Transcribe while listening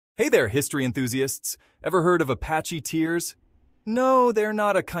Hey there, history enthusiasts. Ever heard of Apache tears? No, they're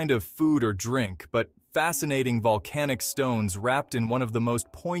not a kind of food or drink, but fascinating volcanic stones wrapped in one of the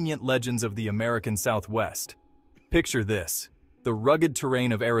most poignant legends of the American Southwest. Picture this: the rugged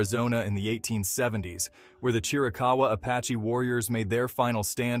terrain of Arizona in the 1870s, where the Chiricahua Apache warriors made their final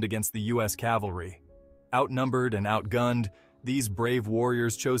stand against the U.S. cavalry. Outnumbered and outgunned, these brave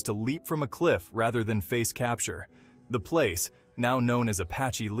warriors chose to leap from a cliff rather than face capture. The place, now known as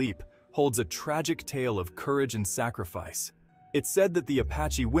Apache Leap, holds a tragic tale of courage and sacrifice. It's said that the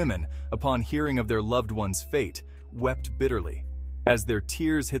Apache women, upon hearing of their loved one's fate, wept bitterly. As their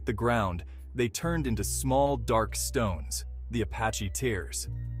tears hit the ground, they turned into small, dark stones, the Apache tears.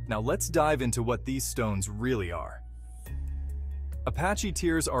 Now let's dive into what these stones really are. Apache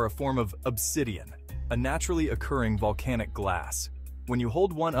tears are a form of obsidian, a naturally occurring volcanic glass. When you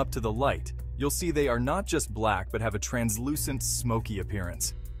hold one up to the light, you'll see they are not just black but have a translucent, smoky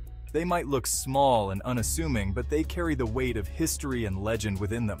appearance. They might look small and unassuming, but they carry the weight of history and legend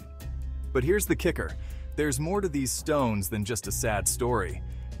within them. But here's the kicker: there's more to these stones than just a sad story.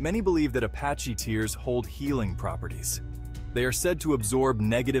 Many believe that Apache tears hold healing properties. They are said to absorb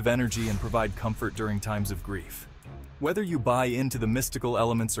negative energy and provide comfort during times of grief. Whether you buy into the mystical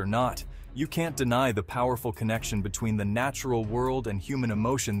elements or not, you can't deny the powerful connection between the natural world and human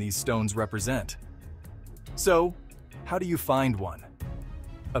emotion these stones represent. So, how do you find one?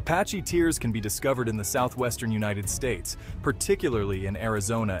 Apache tears can be discovered in the southwestern United States, particularly in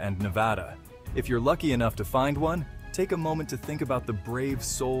Arizona and Nevada. If you're lucky enough to find one, take a moment to think about the brave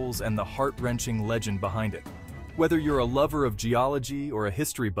souls and the heart-wrenching legend behind it. Whether you're a lover of geology or a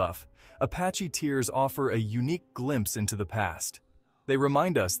history buff, Apache tears offer a unique glimpse into the past. They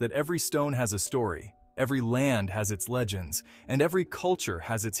remind us that every stone has a story, every land has its legends, and every culture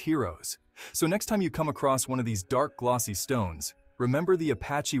has its heroes. So next time you come across one of these dark, glossy stones, remember the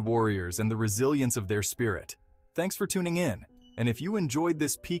Apache warriors and the resilience of their spirit. Thanks for tuning in, and if you enjoyed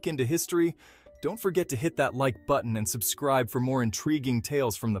this peek into history, don't forget to hit that like button and subscribe for more intriguing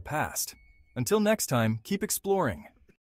tales from the past. Until next time, keep exploring.